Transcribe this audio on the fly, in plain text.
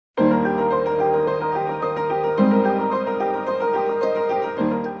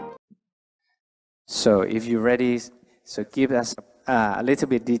So if you're ready, so give us a little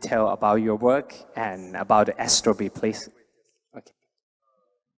bit detail about your work and about the Astrobee, please. Okay.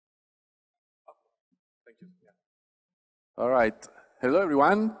 Thank you. All right. Hello,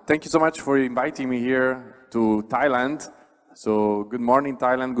 everyone. Thank you so much for inviting me here to Thailand. So good morning,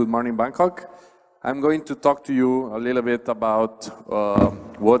 Thailand. Good morning, Bangkok. I'm going to talk to you a little bit about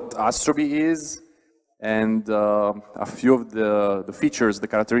what Astrobee is and a few of the features, the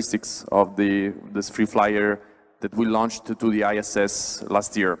characteristics of this free flyer that we launched to the ISS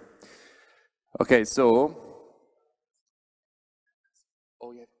last year. Okay, so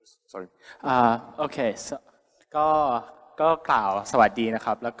oh yeah, sorry. Okay, so ก็กล่าวสวัสดีนะค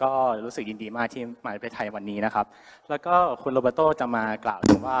รับแล้วก็รู้สึกยินดีมากที่มาประเทศไทยวันนี้นะครับแล้วก็คุณโรเบร์โตจะมากล่าว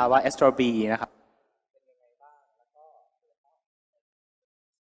ถึงว่า Astrobee นะครับ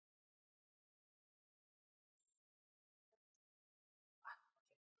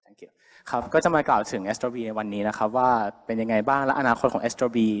ครับก็จะมากล่าวถึง Astrobee ในวันนี้นะครับว่าเป็นยังไงบ้างและอนาคตของ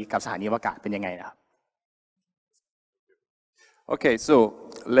Astrobee กับสถานีอวกาศเป็นยังไงนะครับ Okay, so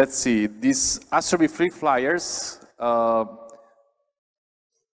let's see. These Astrobee free flyers.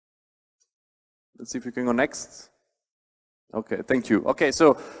 Let's see if we can go next. Okay, thank you. Okay, so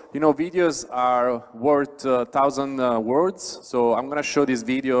videos are worth 1,000 words. So I'm going to show this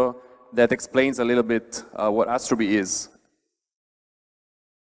video that explains a little bit what Astrobee is.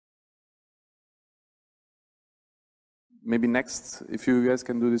 Maybe next, if you guys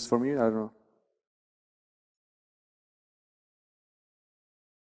can do this for me, I don't know.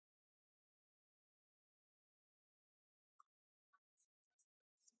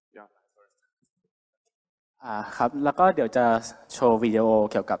 Yeah. ครับแล้วก็เดี๋ยวจะโชว์วิดีโอ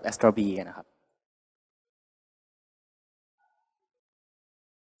เกี่ยวกับ Astrobee กันนะครับ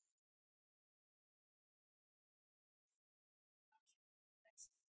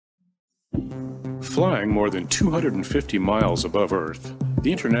Flying more than 250 miles above Earth,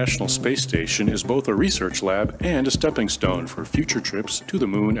 the International Space Station is both a research lab and a stepping stone for future trips to the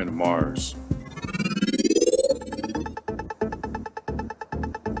Moon and Mars.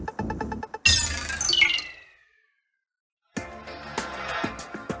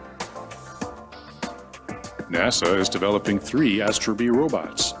 NASA is developing 3 Astrobee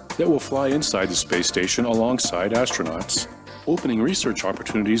robots that will fly inside the space station alongside astronauts, opening research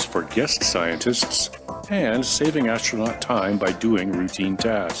opportunities for guest scientists and saving astronaut time by doing routine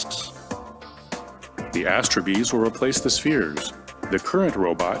tasks. The Astrobees will replace the spheres, the current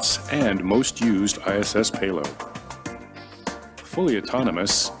robots, and most used ISS payload. Fully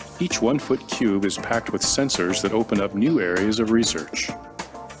autonomous, each 1-foot cube is packed with sensors that open up new areas of research.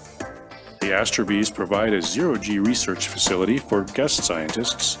 The Astrobees provide a zero-G research facility for guest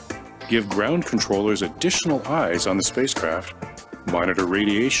scientists, give ground controllers additional eyes on the spacecraft, monitor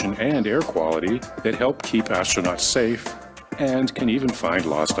radiation and air quality that help keep astronauts safe, and can even find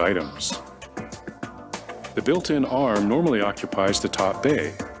lost items. The built-in arm normally occupies the top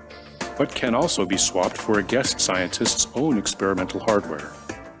bay, but can also be swapped for a guest scientist's own experimental hardware.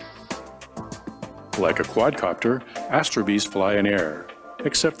 Like a quadcopter, Astrobees fly in air,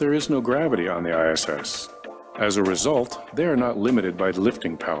 except there is no gravity on the ISS. As a result, they are not limited by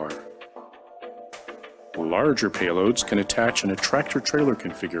lifting power. Larger payloads can attach in a tractor-trailer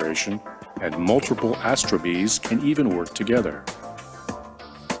configuration, and multiple Astrobees can even work together.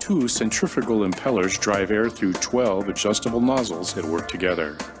 2 centrifugal impellers drive air through 12 adjustable nozzles that work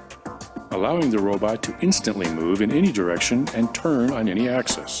together, allowing the robot to instantly move in any direction and turn on any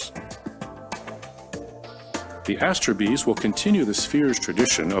axis. The Astrobees will continue the Sphere's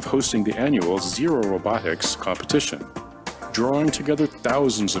tradition of hosting the annual Zero Robotics competition, drawing together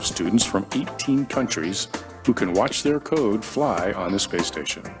thousands of students from 18 countries who can watch their code fly on the space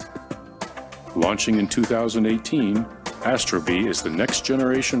station. Launching in 2018, Astrobee is the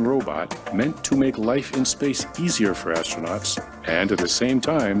next-generation robot meant to make life in space easier for astronauts and, at the same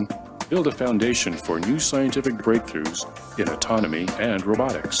time, build a foundation for new scientific breakthroughs in autonomy and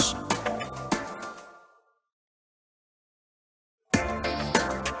robotics.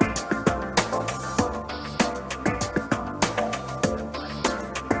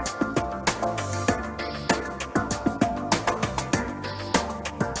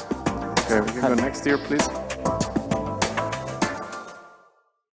 Okay, we can go next here, please.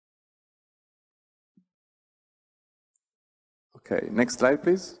 Okay, next slide,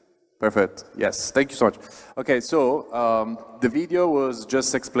 please. Perfect. Yes, thank you so much. Okay, so the video was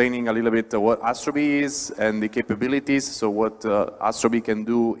just explaining a little bit what Astrobee is and the capabilities, so what Astrobee can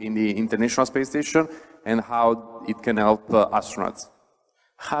do in the International Space Station and how it can help astronauts.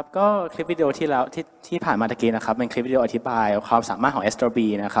 ครับก็คลิปวิดีโอที่แล้วที่ผ่านมาตะกี้นะครับเป็นคลิปวิดีโออธิบายความสามารถของ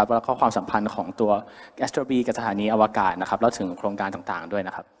Astrobee นะครับแล้วก็ความสัมพันธ์ของตัว Astrobee กับสถานีอวกาศนะครับแล้วถึงโครงการต่างๆด้วยน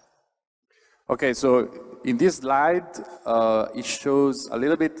ะครับ Okay, so in this slide, it shows a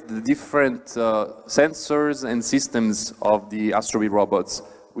little bit the different sensors and systems of the Astrobee robots.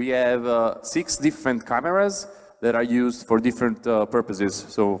 We have 6 different cameras that are used for different purposes.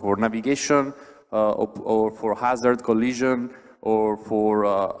 So for navigation, or for hazard collision, or for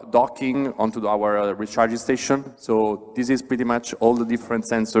docking onto our recharging station. So this is pretty much all the different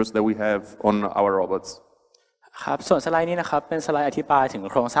sensors that we have on our robots. ครับส่วนสไลด์นี้นะครับเป็นสไลด์อธิบายถึง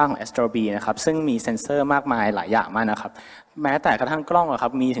โครงสร้างของ Astrobee นะครับซึ่งมีเซ็นเซอร์มากมายหลายอย่างมากนะครับแม้แต่กระทั่งกล้องครั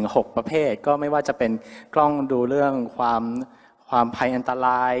บมีถึง6ประเภทก็ไม่ว่าจะเป็นกล้องดูเรื่องความภัยอันตร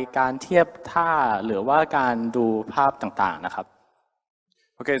ายการเทียบท่าหรือว่าการดูภาพต่างๆนะครับ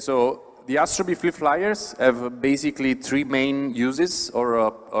Okay, so the Astrobee Flip Flyers have basically 3 main uses or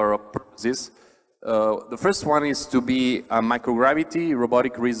purposes. The first one is to be a microgravity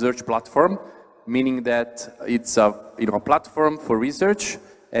robotic research platform, meaning that it's a platform for research,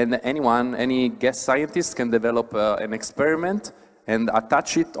 and any guest scientist can develop an experiment and attach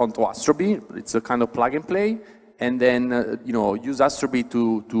it onto Astrobee. It's a kind of plug and play, and then use Astrobee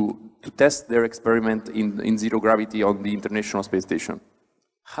to test their experiment in zero gravity on the International Space Station.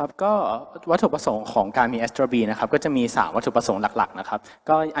 ครับก็วัตถุประสงค์ของการมี Astrobee นะครับก็จะมี3วัตถุประสงค์หลักๆนะครับ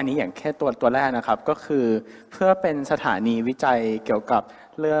ก็อันนี้อย่างแค่ตัวแรกนะครับก็คือเพื่อเป็นสถานีวิจัยเกี่ยวกับ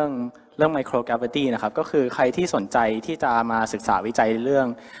เรื่อง microgravity นะครับก็คือใครที่สนใจที่จะมาศึกษาวิจัยเรื่อง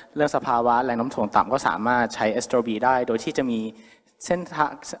สภาวะแรงโน้มถ่วงต่ำก็สามารถใช้ Astrobee ได้โดยที่จะมีเส้นทา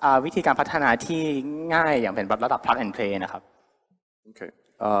งวิธีการพัฒนาที่ง่ายอย่างเป็นระดับ plug and play นะครับ Okay.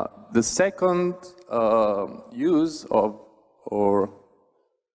 The second use of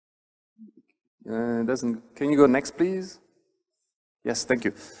can you go next, please? Yes, thank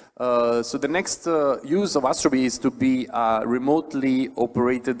you. So the next use of Astrobee is to be a remotely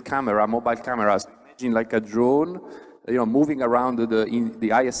operated camera, mobile camera. So imagine like a drone, moving around the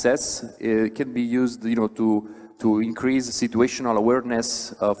ISS. It can be used, to increase situational awareness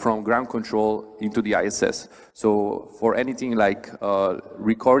from ground control into the ISS. So for anything like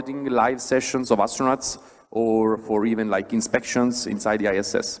recording live sessions of astronauts, or for even like inspections inside the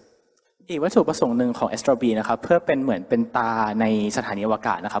ISS. อีกวัตถุประสงค์หนึ่งของ Astrobee นะครับเพื่อเป็นเหมือนเป็นตาในสถานีอวก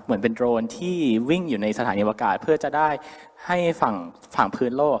าศนะครับเหมือนเป็นโดรนที่วิ่งอยู่ในสถานีอวกาศเพื่อจะได้ให้ฝั่งพื้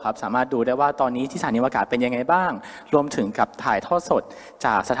นโลกครับสามารถดูได้ว่าตอนนี้ที่สถานีอวกาศเป็นยังไงบ้างรวมถึงกับถ่ายทอดสดจ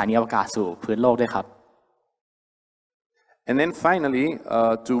ากสถานีอวกาศสู่พื้นโลกด้วยครับ And then finally,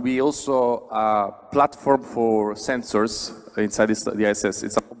 to be also a platform for sensors inside the ISS.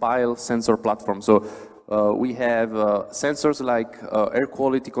 It's a mobile sensor platform. So we have sensors like air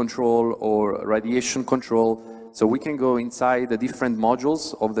quality control or radiation control. So we can go inside the different modules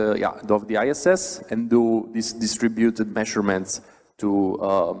of the ISS and do these distributed measurements to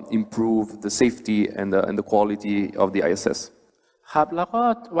improve the safety and the quality of the ISS. ครับแล้วก็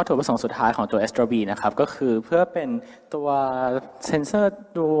วัตถุประสงค์สุดท้ายของตัว Astrobee นะครับก็คือเพื่อเป็นตัวเซ็นเซอร์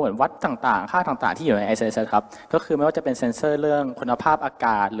ดูวัดต่างๆค่าต่างๆที่อยู่ใน ISS ครับก็คือไม่ว่าจะเป็นเซ็นเซอร์เรื่องคุณภาพอาก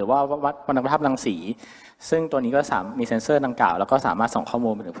าศหรือว่าวัดคุณภาพรังสีซึ่งตัวนี้ก็มีเซ็นเซอร์ดังกล่าวแล้วก็สามารถส่งข้อมู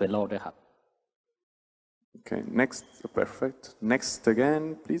ลไปถึงพื้นโลกด้วยครับ Okay, next, perfect. Next again,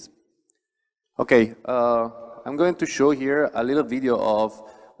 please. Okay, I'm going to show here a little video of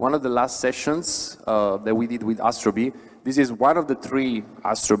one of the last sessions that we did with Astrobee. This is one of the 3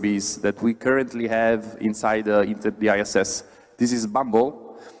 Astrobees that we currently have inside the ISS. This is Bumble.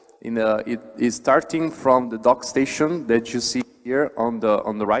 It is starting from the dock station that you see here on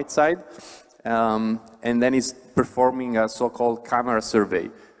the right side, and then it's performing a so-called camera survey.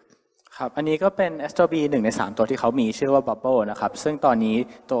 ครับอันนี้ก็เป็น Astrobee 1 ใน 3 ตัวที่เขามีชื่อว่า Bubble นะครับซึ่งตอนนี้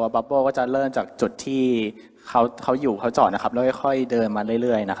ตัว Bubble ก็จะเริ่มจากจุดที่เขาจอดนะครับแล้วค่อยๆเดินมาเ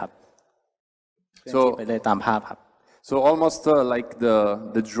รื่อยๆนะครับไปเลยตามภาพครับSo almost like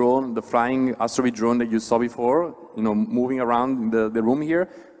the drone, the flying Astrobee drone that you saw before, moving around in the room here.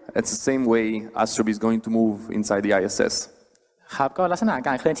 It's the same way Astrobee is going to move inside the ISS. ครับก็ลักษณะก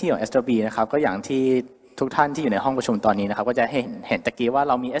ารเคลื่อนที่ของ Astrobee นะครับก็อย่างที่ทุกท่านที่อยู่ในห้องประชุมตอนนี้นะครับก็จะเห็นตะกี้ว่า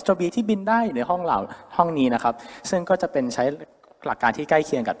เรามี Astrobee ที่บินได้ในห้องนี้นะครับซึ่งก็จะเป็นใช้หลักการที่ใกล้เ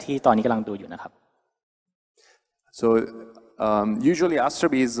คียงกับที่ตอนนี้กำลังดูอยู่นะครับ So usually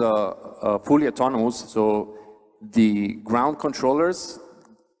Astrobee is fully autonomous. So the ground controllers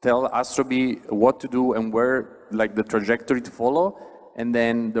tell Astrobee what to do and where, like the trajectory to follow, and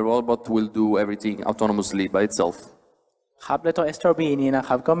then the robot will do everything autonomously by itself. ครับโดยตัว Astrobee นี้นะค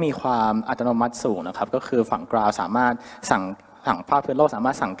รับก็มีความอัตโนมัติสูงนะครับก็คือฝั่งกราวสามารถสั่งภาพพื้นโลกสาม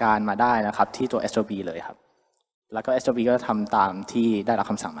ารถสั่งการมาได้นะครับที่ตัว Astrobee เลยครับ แล้วก็ Astrobee ก็ทำตามที่ได้รับ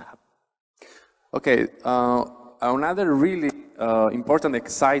คำสั่งมาครับ Okay, another really important,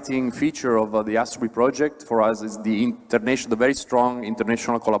 exciting feature of the Astrobee project for us is the very strong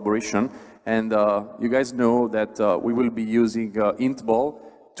international collaboration. And you guys know that we will be using Intball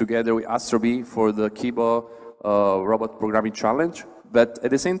together with Astrobee for the Kibo Robot Programming Challenge. But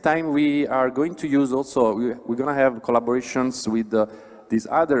at the same time, we are going to use also, we're going to have collaborations with this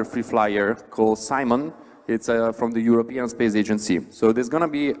other free flyer called Simon. It's from the European Space Agency. So there's going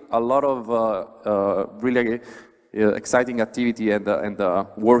to be a lot of really exciting activity and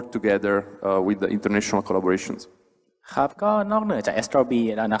work together with the international collaborations. ครับก็นอกเหนือจาก Astrobee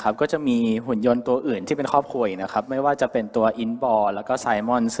แล้วนะครับก็จะมีหุ่นยนต์ตัวอื่นที่เป็นครอบครัวนะครับไม่ว่าจะเป็นตัว Inball แล้วก็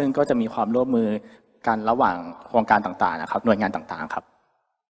Simon ซึ่งก็จะมีความร่วมมือกันระหว่างโครงการต่างๆนะครับหน่วยงานต่างๆครับ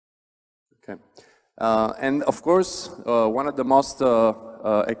Okay. And of course, one of the most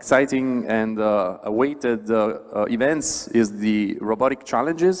exciting and awaited events is the robotic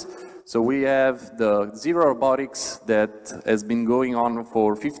challenges. So we have the Zero Robotics that has been going on for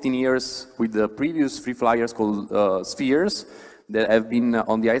 15 years with the previous free flyers called Spheres that have been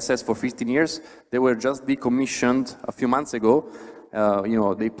on the ISS for 15 years. They were just decommissioned a few months ago.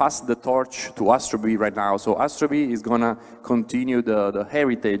 They passed the torch to Astrobee right now. So Astrobee is going to continue the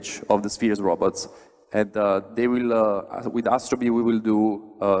heritage of the Spheres robots. And they will, with Astrobee, we will do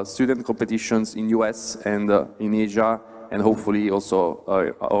student competitions in US and in Asia and hopefully also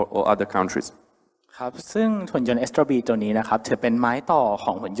other countries. ครับซึ่งหุ่นยนต์ Astrobee ตัวนี้นะครับถือเป็นไม้ต่อข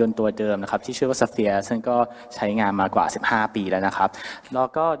องหุ่นยนต์ตัวเดิมนะครับที่ชื่อว่า Sphere ซึ่งก็ใช้งานมากว่า15 ปีแล้วนะครับแล้ว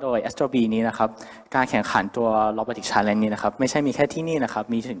ก็โดย Astrobee นี้นะครับการแข่งขันตัว Robotic Challenge นี้นะครับไม่ใช่มีแค่ที่นี่นะครับ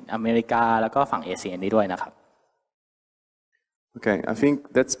มีถึงอเมริกาแล้วก็ฝั่งเอเชียนี้ด้วยนะครับ Okay, I think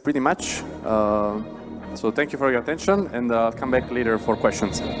that's pretty much. So thank you for your attention and come back later for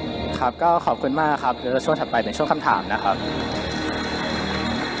questions. ครับก็ขอบคุณมากครับเดี๋ยวช่วงถัดไปเป็นช่วงคำถามนะครับ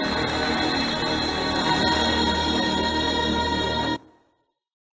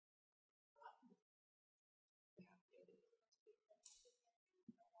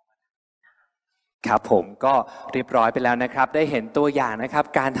ครับผมก็เรียบร้อยไปแล้วนะครับได้เห็นตัวอย่างนะครับ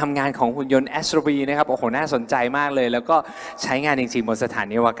การทำงานของหุ่นยนต์ Astrobee นะครับโอ้โหน่าสนใจมากเลยแล้วก็ใช้งานจริงๆบนสถา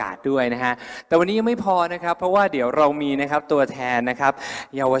นีอวกาศด้วยนะฮะแต่วันนี้ยังไม่พอนะครับเพราะว่าเดี๋ยวเรามีนะครับตัวแทนนะครับ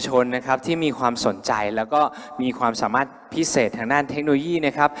เยาวชนนะครับที่มีความสนใจแล้วก็มีความสามารถพิเศษทางด้านเทคโนโลยีน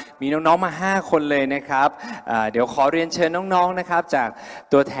ะครับมีน้องๆมา5คนเลยนะครับเดี๋ยวขอเรียนเชิญน้องๆนะครับจาก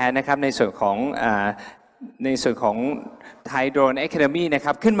ตัวแทนนะครับในส่วนของไทยโดรน Academy นะค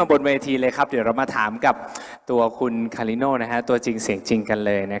รับขึ้นมาบนเวทีเลยครับเดี๋ยวเรามาถามกับตัวคุณคาริโนนะฮะตัวจริงเสียงจริงกันเ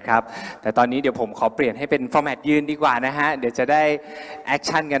ลยนะครับแต่ตอนนี้เดี๋ยวผมขอเปลี่ยนให้เป็นฟอร์แมตยืนดีกว่านะฮะเดี๋ยวจะได้แอค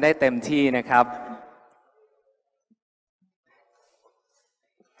ชั่นกันได้เต็มที่นะครับ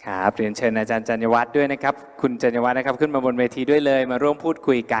ครับเรียนเชิญอาจารย์จัญญวัฒน์ด้วยนะครับคุณจัญญวัฒน์นะครับขึ้นมาบนเวทีด้วยเลยมาร่วมพูด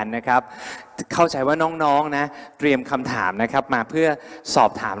คุยกันนะครับเข้าใจว่าน้องๆนะเตรียมคำถามนะครับมาเพื่อสอ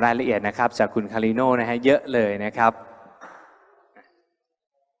บถามรายละเอียดนะครับจากคุณคาริโนนะฮะเยอะเลยนะครับ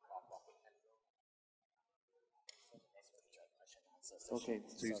Okay,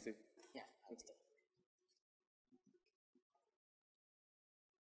 so you stay. Yeah, I stay.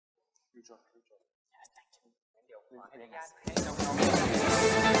 Good job. Yes, thank you. เดี๋ยวขออนุญาตให้น้อง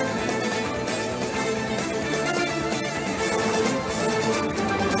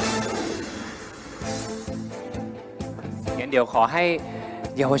ๆงั้นเดี๋ยวขอให้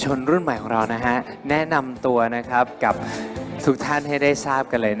เยาวชนรุ่นใหม่ของเรานะฮะแนะนำตัวนะครับกับทุกท่านให้ได้ทราบ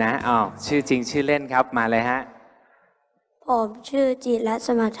กันเลยนะชื่อจริงชื่อเล่นครับมาเลยฮะผมชื่อจิรัตน์ส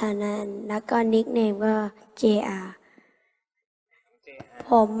มรรถานันท์แล้วก็นิกเนมก็ JR ผ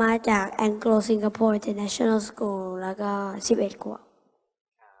มมาจาก Anglo Singapore International School แล้วก็11 ขวบ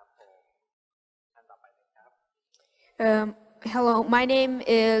Hello, my name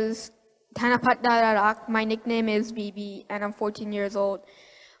is Thanapat Dararak. My nickname is BB, and I'm 14 years old.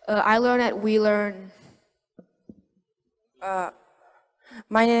 I learn at WeLearn.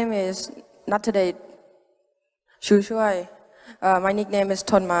 My name is Natade Shushuai. My nickname is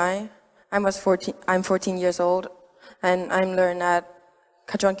Tonmai. I'm 14 years old, and I'm learning at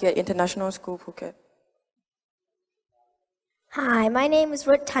Kajonkia International School, Phuket. Hi, my name is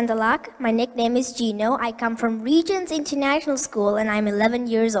Ruth Tandalak. My nickname is Gino. I come from Regents International School, and I'm 11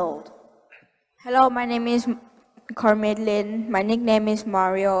 years old. Hello, my name is Cormid Lin. My nickname is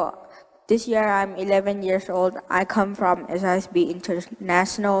Mario. This year I'm 11 years old. I come from SSB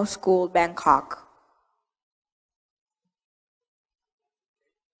International School, Bangkok.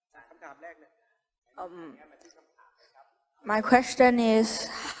 My question is,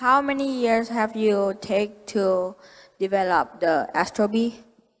 how many years have you taken to develop the Astrobee?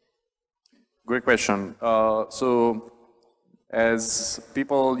 Great question. So, as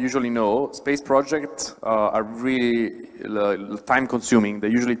people usually know, space projects are really time-consuming.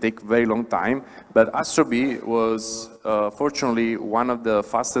 They usually take very long time. But Astrobee was fortunately one of the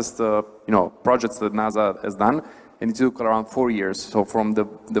fastest, projects that NASA has done, and it took around 4 years. So, from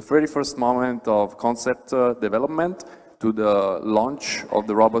the very first moment of concept development to the launch of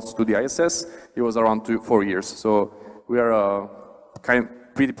the robots to the ISS, it was around 4 years. So, we are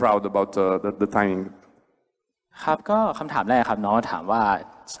pretty proud about the timing. ครับก็คำถามแรกครับน้องถามว่า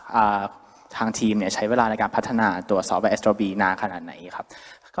ทางทีมเนี่ยใช้เวลาในการพัฒนาตัวซอฟต์แวร์ Astrobee นานขนาดไหนครับ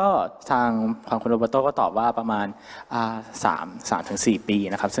ก็ทางคุณโรเบโตก็ตอบว่าประมาณ3 ถึง 4 ปี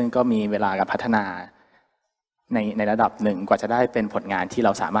นะครับซึ่งก็มีเวลาการพัฒนาในระดับหนึ่งกว่าจะได้เป็นผลงานที่เร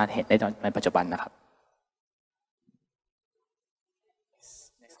าสามารถเห็นได้ในปัจจุบันนะครับ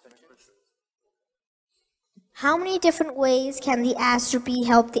How many different ways can the Astrobee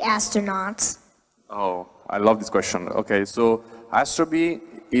help the astronauts? Oh, I love this question. Okay, so Astrobee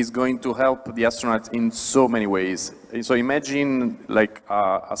is going to help the astronauts in so many ways. So imagine like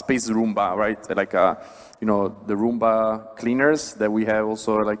a space Roomba, right? Like the Roomba cleaners that we have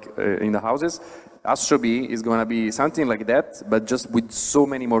also like in the houses. Astrobee is going to be something like that, but just with so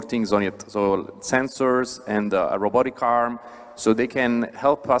many more things on it. So sensors and a robotic arm. So they can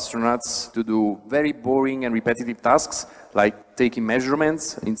help astronauts to do very boring and repetitive tasks like taking measurements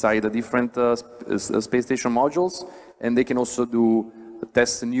inside the different space station modules, and they can also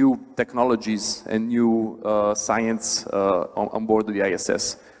test new technologies and new science on board the ISS.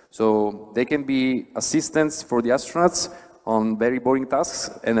 So they can be assistants for the astronauts on very boring tasks,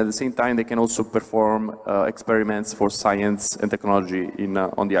 and at the same time they can also perform experiments for science and technology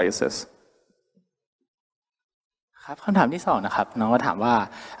on the ISS. ครับคำถามที่2นะครับน้องก็ถามว่า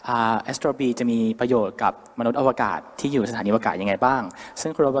Astrobee จะมีประโยชน์กับมนุษย์อวกาศที่อยู่สถานีอวกาศยังไงบ้างซึ่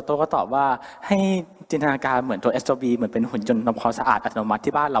งคุณโรเบโตก็ตอบว่าให้จินตนาการเหมือนตัว Astrobee เหมือนเป็นหุ่นยนต์ทำความสะอาดอัตโนมัติ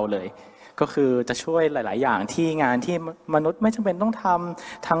ที่บ้านเราเลยก็คือจะช่วยหลายๆอย่างที่งานที่มนุษย์ไม่จำเป็นต้องท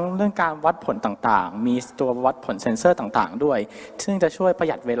ำทั้งเรื่องการวัดผลต่างๆมีตัววัดผลเซ็นเซอร์ต่างๆด้วยซึ่งจะช่วยประ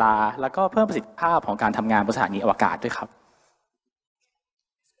หยัดเวลาแล้วก็เพิ่มประสิทธิภาพของการทำงานบนสถานีอวกาศด้วยครับ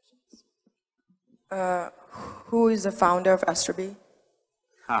Who is the founder of Astrobee?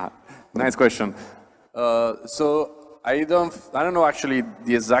 Nice question. So I don't know actually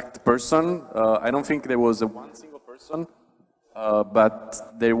the exact person. I don't think there was one single person, but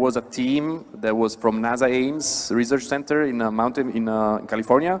there was a team that was from NASA Ames Research Center in a mountain in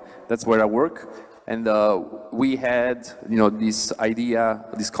California. That's where I work, and we had this idea,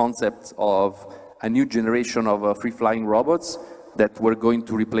 this concept of a new generation of free-flying robots that were going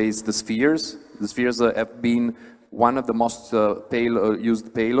to replace the spheres. The spheres have been one of the most used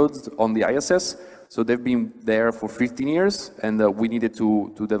payloads on the ISS. So they've been there for 15 years, and we needed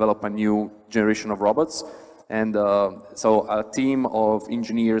to develop a new generation of robots. And so a team of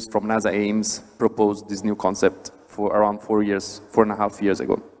engineers from NASA Ames proposed this new concept for around 4.5 years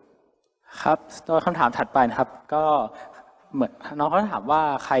ago. ครับตัวคำถามถัดไปนะครับก็เหมือนน้องเขาถามว่า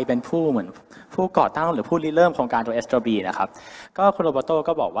ใครเป็นผู้ก่อตั้งหรือผู้ริเริ่มโครงการตัว Astrobee นะครับก็คุณโรเบโต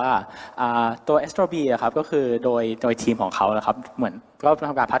ก็บอกว่าตัว Astrobee ครับก็คือโดยทีมของเขานะครับเหมือนก็ท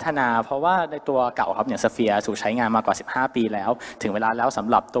ำการพัฒนาเพราะว่าในตัวเก่าครับอย่างสเฟียร์ถูกใช้งานมากว่า15 ปีแล้วถึงเวลาแล้วสำ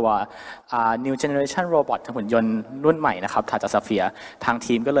หรับตัว New Generation Robot หุ่นยนต์รุ่นใหม่นะครับถัดจากสเฟียร์ทาง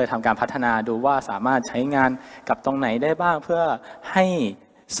ทีมก็เลยทำการพัฒนาดูว่าสามารถใช้งานกับตรงไหนได้บ้างเพื่อให้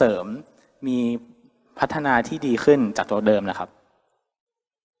เสริมมีพัฒนาที่ดีขึ้นจากตัวเดิมนะครับ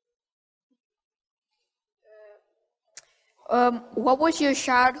What was your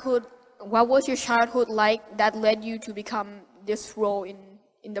childhood like that led you to become this role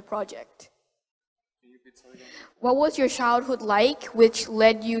in the project? What was your childhood like which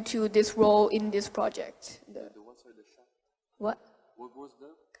led you to this role in this project? What?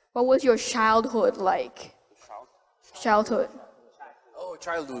 What was your childhood like? Childhood. Oh,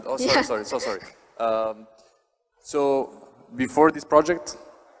 childhood. Oh, sorry. So sorry. So before this project?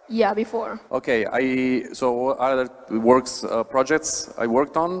 Yeah, before. Okay. So what other projects I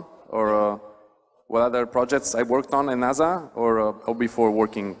worked on, or what other projects I worked on in NASA, or before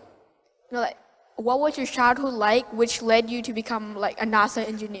working? No, like what was your childhood like, which led you to become like a NASA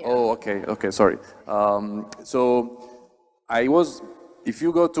engineer? Oh, okay. Sorry. So I was. If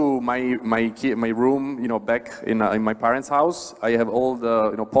you go to my room, back in my parents' house, I have all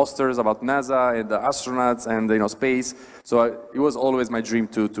the posters about NASA and the astronauts and space. So it was always my dream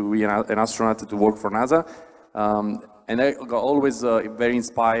to be an astronaut, to work for NASA. And I got always very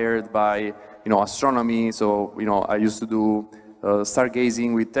inspired by astronomy. So I used to do stargazing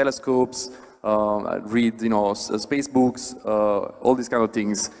with telescopes, read space books, all these kind of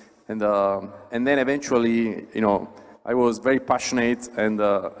things. and then eventually, I was very passionate, and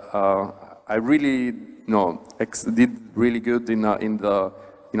I really, did really good in the,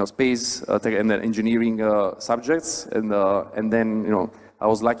 space tech and the engineering subjects, and then, I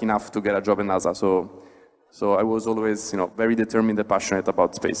was lucky enough to get a job in NASA. So I was always, very determined and passionate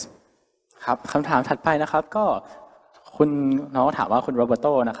about space. ครับคำถามถัดไปนะครับก็คุณน้องถามว่าคุณโรเบร์โต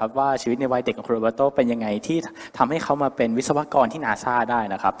นะครับว่าชีวิตในวัยเด็กของคุณโรเบร์โตเป็นยังไงที่ทำให้เขามาเป็นวิศวกรที่นาซาได้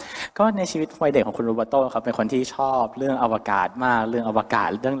นะครับก็ในชีวิตวัยเด็กของคุณโรเบร์โตครับเป็นคนที่ชอบเรื่องอวกาศมากเรื่องอวกาศ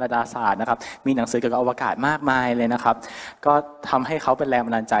เรื่องดาราศาสตร์นะครับมีหนังสือเกี่ยวกับอวกาศมากมายเลยนะครับก็ทำให้เขาเป็นแรง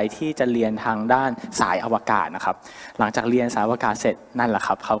บันดาลใจที่จะเรียนทางด้านสายอวกาศนะครับหลังจากเรียนสายอวกาศเสร็จนั่นแหละค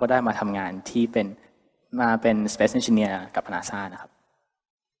รับเขาก็ได้มาทำงานที่มาเป็น Space Engineer กับนาซานะครับ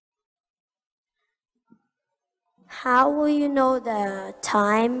How will you know the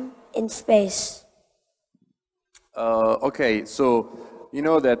time in space? Okay, so you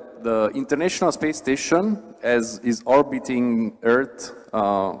know that the International Space Station is orbiting Earth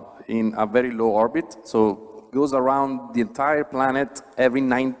in a very low orbit, so goes around the entire planet every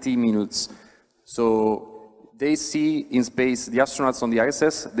 90 minutes. So they see in space, the astronauts on the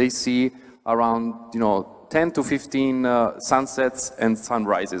ISS, they see around 10 to 15 sunsets and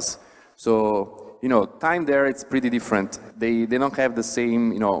sunrises. So time there, it's pretty different. They don't have the same,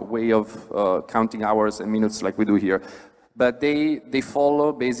 way of counting hours and minutes like we do here. But they follow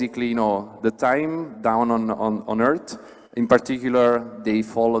basically, the time down on Earth. In particular, they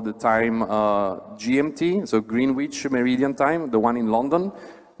follow the time GMT, so Greenwich Meridian Time, the one in London.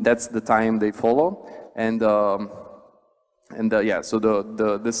 That's the time they follow. And yeah, so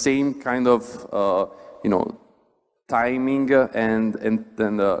the same kind of, timing and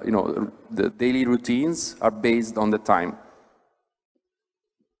then the daily routines are based on the time.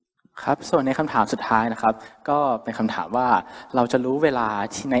 ครับส่วนในคำถามสุดท้ายนะครับก็เป็นคำถามว่าเราจะรู้เวลา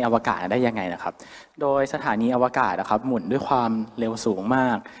ที่ในอวกาศได้ยังไงนะครับโดยสถานีอวกาศนะครับหมุนด้วยความเร็วสูงมา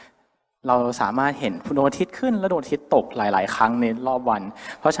กเราสามารถเห็นดวงอาทิตย์ขึ้นและดวงอาทิตย์ตกหลายๆครั้งในรอบวัน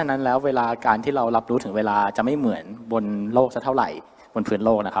เพราะฉะนั้นแล้วเวลาการที่เรารับรู้ถึงเวลาจะไม่เหมือนบนโลกสักเท่าไหร่บนพื้นโล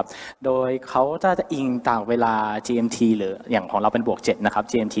กนะครับโดยเขาจะอิงต่างเวลา GMT หรืออย่างของเราเป็น+7นะครับ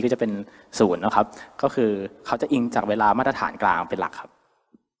GMT ก็จะเป็น0นะครับก็คือเขาจะอิงจากเวลามาตรฐานกลางเป็นหลักครับ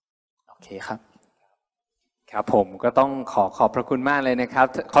โอเคครับครับผมก็ต้องขอบพระคุณมากเลยนะครับ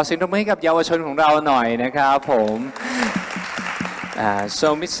ขอเสียงปรบมือให้กับเยาวชนของเราหน่อยนะครับผม So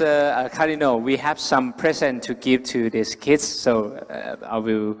Mr. Carlino, we have some present to give to these kids, so I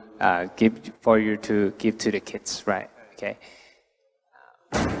will give for you to give to the kids, right? Okay.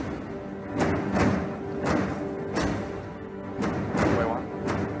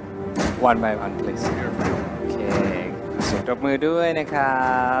 One by one, please. โอเคเสียงปรบมือด้วยนะครั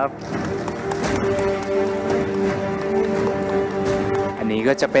บอันนี้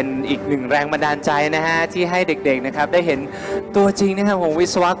ก็จะเป็นอีกหนึ่งแรงบันดาลใจนะฮะที่ให้เด็กๆนะครับได้เห็นตัวจริงนะครับของวิ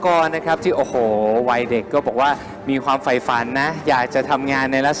ศวกรนะครับที่โอ้โหวัยเด็กก็บอกว่ามีความใฝ่ฝันนะอยากจะทำงาน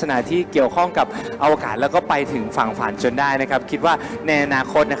ในลักษณะที่เกี่ยวข้องกับอวกาศแล้วก็ไปถึงฝั่งฝันจนได้นะครับคิดว่าในอนา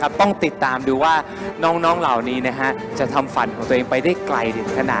คตนะครับต้องติดตามดูว่าน้องๆเหล่านี้นะฮะจะทำฝันของตัวเองไปได้ไกลถึง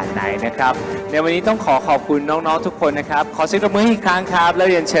ขนาดไหนนะครับในวันนี้ต้องขอบคุณน้องๆทุกคนนะครับขอเสียงปรบมืออีกครั้งครับแล้ว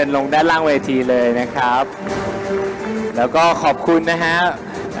เรียนเชิญลงด้านล่างเวทีเลยนะครับแล้วก็ขอบคุณนะฮะ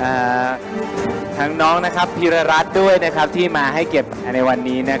ทั้งน้องนะครับพีรรัตน์ด้วยนะครับที่มาให้เกียรติในวัน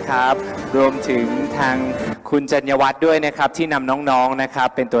นี้นะครับรวมถึงทางคุณจัญญวัฒน์ด้วยนะครับที่นำน้องๆนะครับ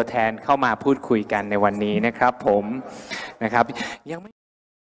เป็นตัวแทนเข้ามาพูดคุยกันในวันนี้นะครับผมนะครับยังไม่